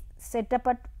இது செட்டப்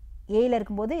அட் ஏல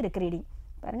இருக்கும்போது இருக்க ரீடிங்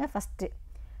பாருங்கள் ஃபஸ்ட்டு.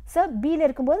 ஸோ பியில்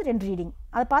இருக்கும்போது 2 ரீடிங்,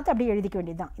 அதை பார்த்து அப்படியே எழுதிக்க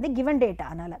வேண்டியது தான். இது கிவன் டேட்டா.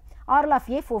 அதனால் ஆர்எல் ஆஃப்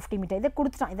ஏ 450 மீட்டர் இதை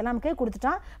கொடுத்துட்டான், இதெல்லாம் நமக்கு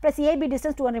கொடுத்துட்டான். ப்ளஸ் ஏபி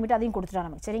டிஸ்டன்ஸ் 200 மீட்டர் அதையும் கொடுத்துட்டான்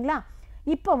நமக்கு. சரிங்களா?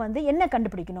 இப்போ வந்து என்ன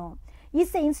கண்டுபிடிக்கணும்?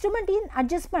 Is the instrument in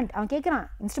adjustment. அவன் கேட்குறான்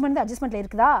இன்ஸ்ட்ருமெண்ட் வந்து அட்ஜஸ்ட்மெண்ட்டில்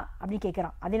இருக்குதா அப்படின்னு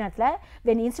கேட்குறான். அதே நேரத்தில்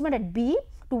when instrument at B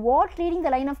to what reading the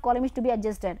line of collimation to be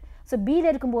adjusted. So பியில்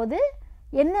இருக்கும்போது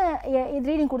என்ன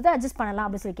ரீடிங் கொடுத்து அட்ஜஸ்ட் பண்ணலாம்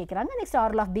அப்படின்னு சொல்லி கேட்குறாங்க. நெக்ஸ்ட்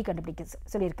ஆர்எல் ஆஃப் பி கண்டுபிடிக்க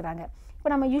சொல்லியிருக்கிறாங்க. இப்போ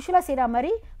நம்ம யூஸ்வலாக செய்கிற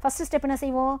மாதிரி ஃபஸ்ட்டு ஸ்டெப் என்ன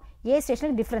செய்வோம்? ஏ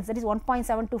ஸ்டேஷனுக்கு டிஃப்ரென்ஸ் தட் இஸ்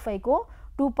 1.725க்கோ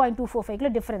 2.245க்குள்ள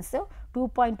டிஃப்ரென்ஸ்.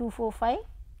 2.245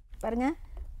 பாருங்கள்,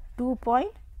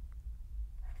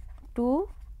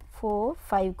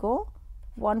 2.245க்கோ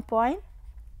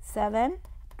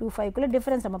 1.725க்குள்ள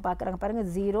டிஃப்ரென்ஸ் நம்ம பார்க்குறாங்க. பாருங்கள்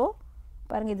 0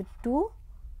 பாருங்கள், இது 2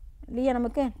 இல்லையா?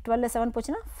 நமக்கு 12ல் 7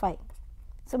 போச்சுன்னா 5.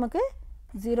 ஸோ நமக்கு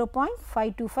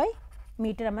 0.525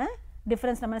 மீட்டர் நம்ம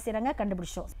டிஃபரன்ஸ் நம்ம செய்கிறாங்க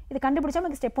கண்டுபிடிச்சோம். இது கண்டுபிடிச்சா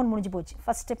நமக்கு ஸ்டெப் 1 முடிஞ்சு போச்சு.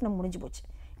 ஃபஸ்ட் ஸ்டெப் நம்ம முடிஞ்சு போச்சு.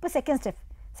 இப்போ செகண்ட் ஸ்டெப்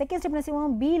என்ன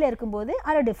செய்வோம்? பியில் இருக்கும்போது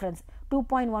அதில் டிஃப்ரென்ஸ்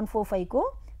 2.145க்கும்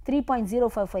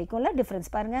 3.055க்கும் உள்ள டிஃப்ரென்ஸ்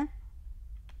பாருங்கள்.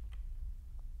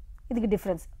 இதுக்கு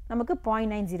டிஃப்ரென்ஸ் நமக்கு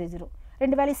 0.900.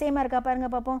 ரெண்டு வேல்யூ சேமாக இருக்கா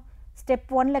பாருங்கள் பார்ப்போம்.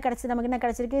 ஸ்டெப் 1ல் கிடச்சி நமக்கு என்ன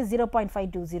கிடச்சிருக்கு?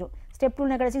 0.520. ஸ்டெப்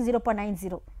 2ல் கிடச்சி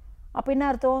 0.90. அப்போ என்ன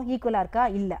அர்த்தம்? ஈக்குவலாக இருக்கா?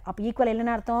 இல்லை. அப்போ ஈக்குவல்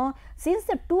இல்லைன்னு அர்த்தம் since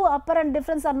the two apparent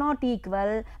difference are not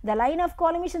equal, the line of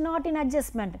collimation not in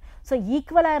adjustment. So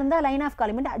ஈக்குவலாக இருந்தால் லைன் ஆஃப்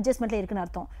காலிமெண்ட் அட்ஜஸ்ட்மெண்ட்டில் இருக்குன்னு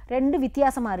அர்த்தம். ரெண்டு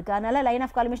வித்தியாசமாக இருக்குது, அதனால் லைன்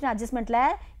ஆஃப் காலிமேஷன் அட்ஜஸ்ட்மெண்ட்டில்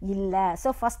இல்லை. ஸோ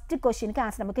ஃபஸ்ட்டு கொஸ்டினுக்கு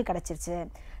ஆன்சர் நமக்கு கிடச்சிருச்சு.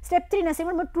 ஸ்டெப் 3 என்ன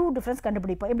செய்வோம்? நம்ம ட்ரூ டிஃப்ரென்ஸ்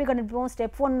கண்டுபிடிப்போம். எப்படி கண்டுபிடிப்போம்?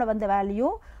 ஸ்டெப் 1 வந்த வேல்யூ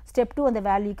ஸ்டெப் 2 அந்த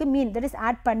வேல்யூக்கு மீன் தட் இஸ்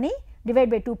ஆட் பண்ணி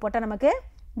டிவைட் பை 2 போட்டால் நமக்கு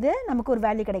நமக்கு ஒரு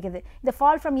வேல்யூ கிடைக்குது. இந்த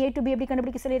fall from A to B எப்படி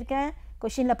கண்டுபிடிக்க சொல்லியிருக்கேன்?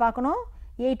 கொஸ்டினில் பார்க்கணும்.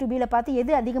 A to Bயில் பார்த்து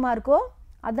எது அதிகமாக இருக்கோ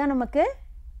அதுதான் நமக்கு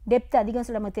டெப்த் அதிகம்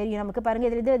சொல்ல நமக்கு தெரியும். நமக்கு பாருங்கள்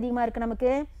இதில் எது அதிகமாக இருக்குது? நமக்கு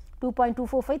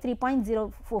 2.245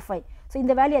 3.045. ஸோ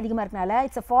இந்த வேல்யூ அதிகமாக இருக்கனால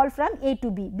it's a fall from A to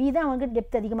B. B தான் நமக்கு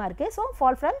டெப்த் அதிகமாக இருக்குது. So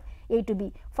fall from A to B.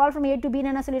 Fall from A to B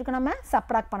என்ன சொல்லியிருக்கோம்? நம்ம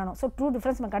சப்ராக்ட் பண்ணணும். ஸோ ட்ரூ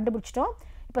டிஃப்ரென்ஸ் நம்ம கண்டுபிடிச்சிட்டோம்.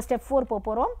 இப்போ ஸ்டெப் 4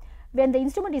 போகிறோம். when the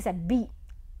instrument is at B,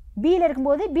 Bயில்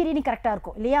இருக்கும்போது B ரீடிங் கரெக்டாக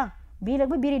இருக்கும் இல்லையா? Bயில்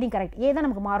இருக்கும்போது B ரீடிங் கரெக்ட், A தான்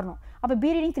நமக்கு மாறணும். அப்போ B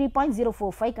ரீடிங்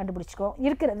 3.045 கண்டுபிடிச்சிக்கோ.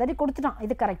 இருக்கிறது கொடுத்துட்டான்,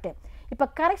 இது கரெக்டு. இப்போ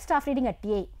correct staff reading at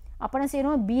A. அப்போ என்ன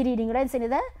செய்யணும்? B ரீடிங்கோட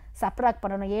இதை சப்ராக்ட்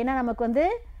பண்ணணும். ஏன்னா நமக்கு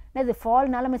இது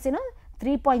ஃபால்னால நம்ம செய்யணும்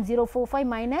 3.045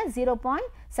 மைனஸ்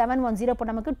 0.710 இப்போ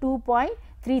நமக்கு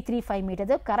 2.335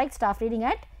 metre correct staff reading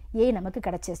at A நமக்கு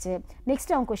கிடச்சிருச்சு.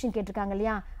 நெக்ஸ்ட் அவங்க கொஸ்டின் கேட்டிருக்காங்க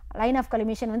இல்லையா? லைன் ஆஃப்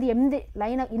கலிமேஷன் எந்த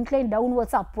லைன் ஆஃப் இன்க்ளைன்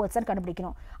டவுன்வர்ட்ஸ் அப்வர்ட்ஸ்ன்னு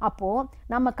கண்டுபிடிக்கணும். அப்போது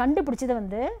நம்ம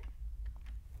கண்டுபிடிச்சது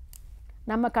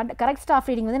நம்ம கரெக்ட் ஸ்டாஃப்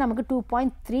ரீடிங் நமக்கு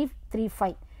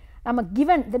 2.335. நம்ம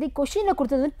கிவன் கொஷினில்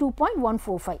கொடுத்தது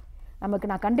 2.145. நமக்கு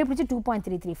நான் கண்டுபிடிச்சி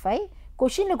 2.335,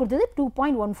 கொஷினில் கொடுத்தது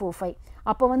 2.145.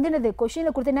 அப்போ என்னது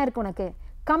கொஷினில் கொடுத்து என்ன இருக்குது? உனக்கு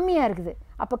கம்மியாக இருக்குது.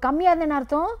 அப்போ கம்மியாக இருந்தால் என்ன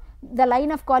அர்த்தம்? The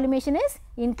line of collimation is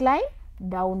incline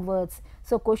downwards.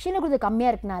 So கொஷினில் கொடுத்து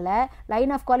கம்மியாக இருக்கனால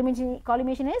line of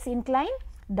collimation is incline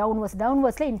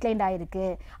டவுன்வர்ட்ஸில் inclined ஆகிருக்கு.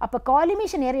 அப்போ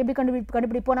காலிமேஷன் ஏர் எப்படி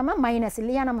கண்டுபிடிப்போம்? நம்ம மைனஸ்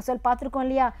இல்லையா? நம்ம பார்த்துருக்கோம்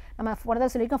இல்லையா? நம்ம போனதாக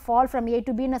சொல்லியிருக்கோம் fall from A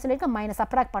to B என்ன சொல்லியிருக்கோம்? மைனஸ்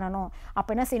சப்ராக்ட் பண்ணணும். அப்போ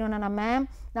என்ன செய்யணும்னா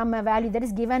நம்ம value that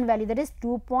is given value that is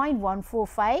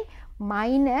 2.145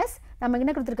 minus நமக்கு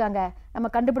என்ன கொடுத்துருக்காங்க? நம்ம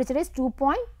கண்டுபிடிச்சது is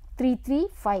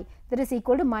 2.335 that is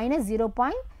equal to minus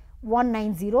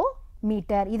 0.190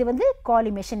 metre. இது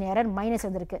காலிமேஷன் ஏரர் மைனஸ்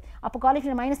வந்திருக்கு. அப்போ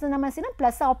காலிமேஷன் மைனஸ் நம்ம செய்யணும்,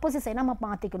 ப்ளஸ் ஆப்போசிட் சைட் நம்ம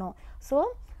மாற்றிக்கணும். So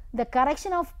the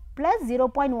correction of plus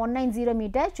 0.190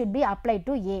 meter should be applied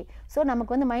to A. So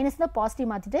நமக்கு மைனஸ் தான் பாசிட்டிவ்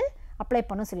மாற்றிட்டு அப்ளை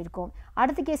பண்ண சொல்லியிருக்கோம்.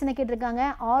 அடுத்த கேஸ் என்ன கேட்டிருக்காங்க?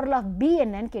 ஆர்எல் ஆஃப் B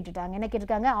என்னன்னு கேட்டுட்டாங்க. என்ன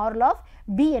கேட்டிருக்காங்க? ஆர்எல் ஆஃப்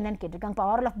B என்னன்னு கேட்டிருக்காங்க. இப்போ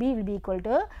RL of B will be equal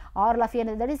to RL of A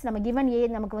that is நம்ம கிவன் A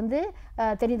நமக்கு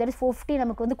தெரியும் தட் இஸ் 450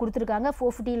 நமக்கு கொடுத்துருக்காங்க.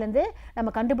 450லேருந்து நம்ம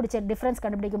கண்டுபிடிச்ச டிஃப்ரென்ஸ்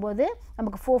கண்டுபிடிக்கும் போது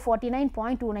நமக்கு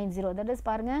 449.290 தட் இஸ்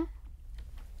பாருங்கள்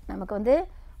நமக்கு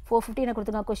 450 என்ன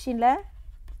கொடுத்துருக்காங்க கொஸ்டினில்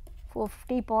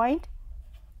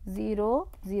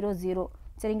 450.000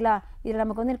 சரிங்களா? இதில்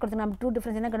நமக்கு கொடுத்து நம்ம ட்ரூ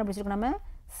டிஃப்ரென்ஸ் என்ன கண்டுபிடிச்சிருக்கோம்? நம்ம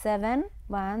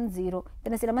 710.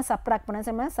 இதை நம்ம சப்ராக்ட் பண்ண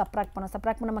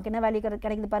நமக்கு என்ன வேல்யூ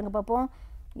கிடைக்குது பாருங்கள் பார்ப்போம்.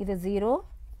 இது 0,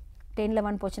 10ல்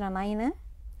 1 போச்சுன்னா 9,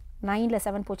 9ல்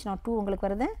 7 போச்சுன்னா 2 உங்களுக்கு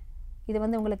வருது. இது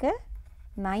உங்களுக்கு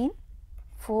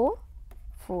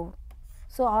 944.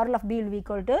 So RL of B will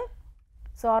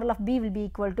be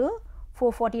equal to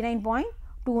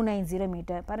 449.290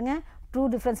 metre. பாருங்கள் true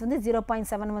difference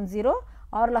 0.710.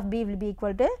 RL of B will be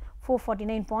equal to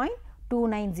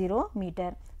 449.290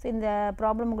 metre. So இந்த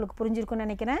ப்ராப்ளம் உங்களுக்கு புரிஞ்சிருக்குன்னு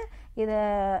நினைக்கிறேன். இது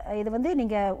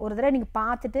நீங்கள் ஒரு தடவை நீங்கள்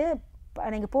பார்த்துட்டு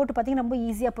நீங்கள் போட்டு பார்த்தீங்கன்னா ரொம்ப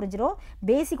ஈஸியாக புரிஞ்சிடும்.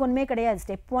 பேசிக் ஒன்றுமே கிடையாது.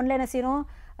 ஸ்டெப் 1ல் என்ன செய்யணும்?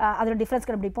 அதோட டிஃப்ரென்ஸ்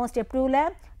கண்டுபிடிப்போம். ஸ்டெப் 2ல்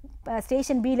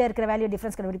ஸ்டேஷன் Bயில் இருக்கிற வேல்யூ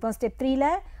டிஃப்ரென்ஸ் கண்டுபிடிப்போம். ஸ்டெப் 3ல்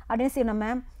அப்படின்னு செய்யணும் நம்ம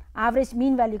ஆவரேஜ்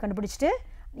மீன் வேல்யூ கண்டுபிடிச்சிட்டு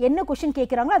என்ன கொஷின்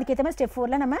கேட்குறாங்களோ அதுக்கேற்ற மாதிரி ஸ்டெப்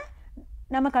 4ல்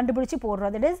நம்ம கண்டுபிடிச்சி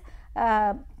போடுறோம். That is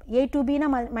A to B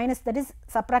minus that is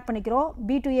subtract பண்ணிக்கிறோம். B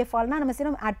to A ஃபால்னா நம்ம சில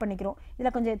ஆட் பண்ணிக்கிறோம்.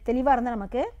 இதில் கொஞ்சம் தெளிவாக இருந்தால்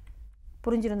நமக்கு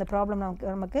புரிஞ்சிடும் இந்த ப்ராப்ளம்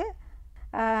நமக்கு.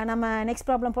 நம்ம நெக்ஸ்ட்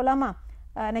ப்ராப்ளம் போகலாமா?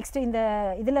 நெக்ஸ்ட்டு இந்த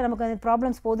இதில் நமக்கு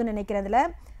ப்ராப்ளம்ஸ் போதுன்னு நினைக்கிறதுல.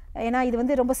 ஏன்னா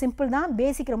இது ரொம்ப சிம்பிள் தான்.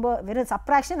 பேசிக் ரொம்ப வெறும்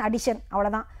சப்ராக்ஷன் அடிஷன்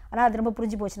அவ்வளோதான். ஆனால் அது ரொம்ப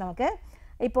புரிஞ்சு போச்சு நமக்கு.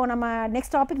 இப்போது நம்ம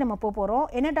நெக்ஸ்ட் டாபிக் நம்ம போகிறோம்.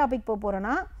 என்ன டாபிக்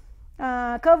போகிறோன்னா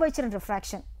curvature and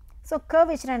refraction. So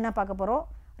curvature என்ன பார்க்க போகிறோம்?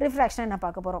 ரிஃப்ராக்ஷன் என்ன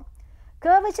பார்க்க போகிறோம்?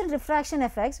 Curvature and refraction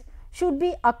effects should be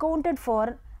accounted for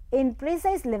in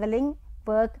precise leveling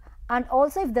work and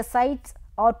also if the sites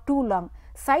are too long.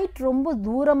 Site ரொம்ப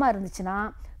தூரமாக இருந்துச்சுன்னா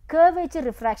curvature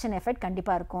refraction effect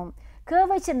கண்டிப்பாக இருக்கும்.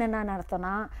 curvature என்ன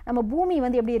அர்த்தம்னா நம்ம பூமி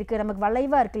வந்து எப்படி இருக்குது, நமக்கு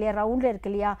வளைவாக இருக்கு இல்லையா, ரவுண்டில் இருக்கு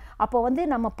இல்லையா, அப்போ வந்து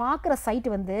நம்ம பார்க்குற சைட்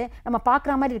வந்து நம்ம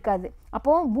பார்க்குற மாதிரி இருக்காது.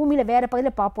 அப்போது பூமியில் வேறு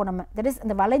பகுதியில் பார்ப்போம் நம்ம. தட் இஸ்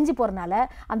அந்த வளைஞ்சு போகிறனால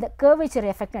அந்த curvature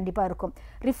எஃபெக்ட் கண்டிப்பாக இருக்கும்.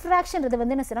 ரிஃப்ராக்ஷன்றது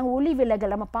வந்து என்ன செய்கிறாங்க, ஒளி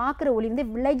விலகல், நம்ம பார்க்குற ஒளி வந்து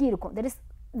விலகி இருக்கும். தட் இஸ்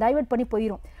டைவர்ட் பண்ணி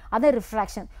போயிடும். அதான்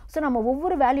ரிஃப்ராக்ஷன். ஸோ நம்ம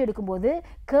ஒவ்வொரு வேல்யூ எடுக்கும்போது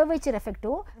curvature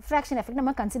எஃபெக்ட்டும் ரிஃப்ராக்ஷன் எஃபெக்ட்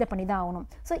நம்ம கன்சிடர் பண்ணி தான் ஆகணும்.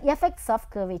 So effects of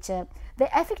curvature. The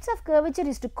effects of curvature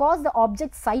is to cause the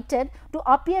object sighted to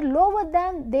appear lower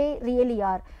than they really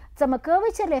are. So நம்ம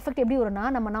curvature எஃபெக்ட் எப்படி வரும்னா,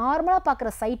 நம்ம நார்மலாக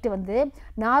பார்க்குற சைட்டு வந்து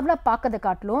நார்மலாக பார்க்கறத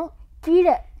காட்டிலும்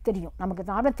கீழே தெரியும். நமக்கு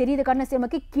நார்மலாக தெரியுது காட்டின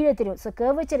நமக்கு கீழே தெரியும். ஸோ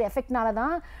curvature எஃபெக்ட்னால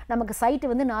தான் நமக்கு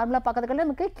சைட்டு வந்து நார்மலாக பார்க்கறத காட்டிலும்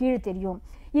நமக்கு கீழே தெரியும்.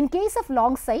 In case of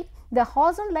long sight, the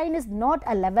horizontal line is not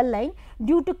a level line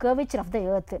due to curvature of the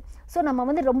earth. So நம்ம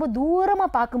வந்து ரொம்ப தூரமாக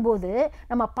பார்க்கும்போது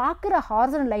நம்ம பார்க்குற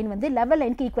horizontal line வந்து லெவல்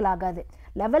லைனுக்கு ஈக்குவல் ஆகாது.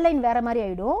 லெவல் லைன் வேறு மாதிரி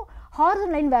ஆகிடும்,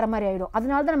 horizontal line வேறு மாதிரி ஆகிடும்.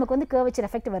 அதனால தான் நமக்கு வந்து curvature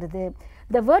எஃபெக்ட் வருது.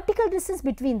 The vertical distance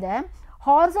between the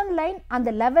horizontal line and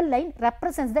the level line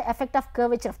represents the effect of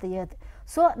curvature of the earth.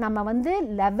 So நம்ம வந்து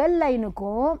லெவல்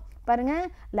லைனுக்கும் பாருங்கள்,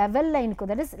 லெவல் லைனுக்கும்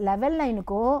தட் இஸ் லெவல்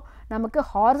லைனுக்கும் நமக்கு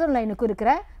ஹாரிசான்டல் லைனுக்கும்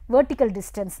இருக்கிற வெர்டிக்கல்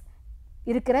டிஸ்டன்ஸ்,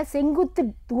 இருக்கிற செங்குத்து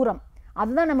தூரம்,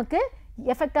 அதுதான் நமக்கு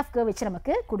எஃபெக்ட் ஆஃப் curvature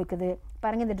நமக்கு கொடுக்குது.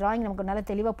 பாருங்கள், இந்த டிராயிங் நமக்கு நல்லா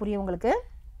தெளிவாக புரியும் உங்களுக்கு.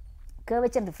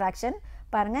 curvature and refraction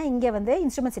பாருங்கள், இங்கே வந்து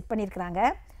இன்ஸ்ட்ருமெண்ட் செட் பண்ணியிருக்கிறாங்க.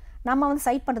 நம்ம வந்து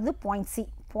சைட் பண்ணுறது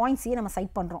பாயிண்ட் சி நம்ம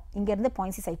சைட் பண்ணுறோம். இங்கேருந்து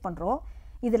பாயிண்ட் சி சைட் பண்ணுறோம்.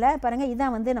 இதில் பாருங்கள்,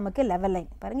 இதான் வந்து நமக்கு லெவல் லைன்.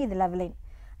 பாருங்கள், இது லெவல் லைன்.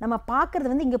 நம்ம பார்க்குறது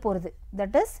வந்து இங்கே போகிறது.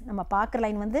 தட் இஸ் நம்ம பார்க்குற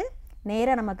லைன் வந்து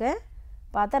நேராக நமக்கு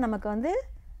பார்த்தா நமக்கு வந்து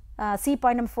சி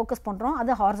பாயிண்ட் நம்ம ஃபோக்கஸ் பண்ணுறோம்,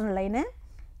 அது ஹாரிசான்டல் லைனு.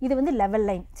 இது வந்து லெவல்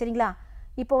லைன். சரிங்களா?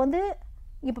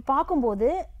 இப்போ பார்க்கும்போது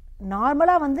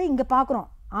நார்மலாக வந்து இங்கே பார்க்குறோம்,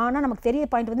 ஆனால் நமக்கு தெரிய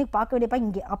பாயிண்ட் வந்து பார்க்க வேண்டிய பாயிண்ட்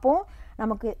இங்கே. அப்போது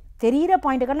நமக்கு தெரிகிற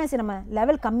பாயிண்ட்டுக்கான நம்ம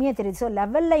லெவல் கம்மியாக தெரியுது. ஸோ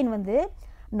லெவல் லைன் வந்து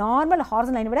நார்மல்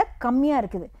ஹாரிசான்டல் லைனை விட கம்மியாக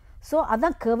இருக்குது. ஸோ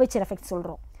அதுதான் curvature எஃபெக்ட்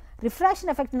சொல்கிறோம்.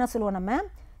 ரிஃப்ராக்ஷன் எஃபெக்ட் என்ன சொல்லுவோம்,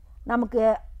 நமக்கு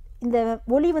இந்த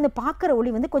ஒளி வந்து பார்க்குற ஒளி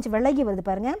வந்து கொஞ்சம் விலகி வருது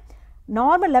பாருங்கள்.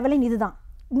 நார்மல் லெவல் லைன் இது தான்.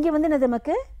 இங்கே வந்து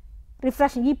நமக்கு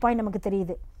ரிஃப்ராக்ஷன் பாயிண்ட் நமக்கு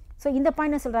தெரியுது. ஸோ இந்த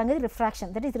பாயிண்ட் என்ன சொல்கிறாங்க, ரிஃப்ராக்ஷன்.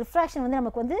 தட் இஸ் ரிஃப்ராக்ஷன் வந்து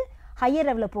நமக்கு வந்து ஹையர்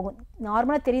லெவலில் போகும்.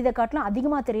 நார்மலாக தெரியுத காட்டிலும்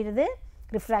அதிகமாக தெரிகிறது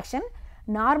ரிஃப்ராக்ஷன்,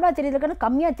 நார்மலாக தெரியுத காட்டிலும்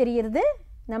கம்மியாக தெரிகிறது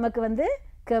நமக்கு வந்து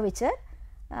curvature.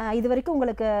 இது வரைக்கும்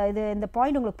உங்களுக்கு இந்த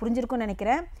பாயிண்ட் உங்களுக்கு புரிஞ்சிருக்கும்னு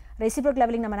நினைக்கிறேன். ரெசிப்ரோக்கல்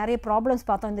லெவலிங் நம்ம நிறைய ப்ராப்ளம்ஸ்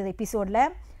பார்த்தோம் இந்த எபிசோடில்.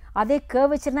 அதே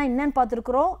curvature என்னென்னு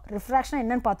பார்த்துருக்குறோம், ரிஃப்ராக்ஷனாக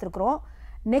என்னென்னு பார்த்துருக்குறோம்.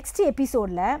 நெக்ஸ்ட்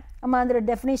எபிசோடில் நம்ம அந்த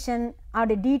டெஃபினேஷன்,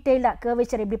 அதோடைய டீட்டெயிலாக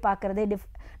curvature எப்படி பார்க்குறது,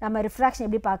 நம்ம ரிஃப்ராக்ஷன்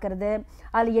எப்படி பார்க்குறது,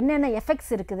 அதில் என்னென்ன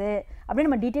எஃபெக்ட்ஸ் இருக்குது அப்படின்னு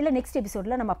நம்ம டீட்டெயிலாக நெக்ஸ்ட்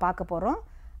எபிசோடில் நம்ம பார்க்க போகிறோம்.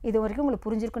 இது வரைக்கும் உங்களுக்கு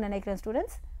புரிஞ்சிருக்குன்னு நினைக்கிறேன்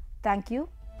ஸ்டூடெண்ட்ஸ். தேங்க்யூ.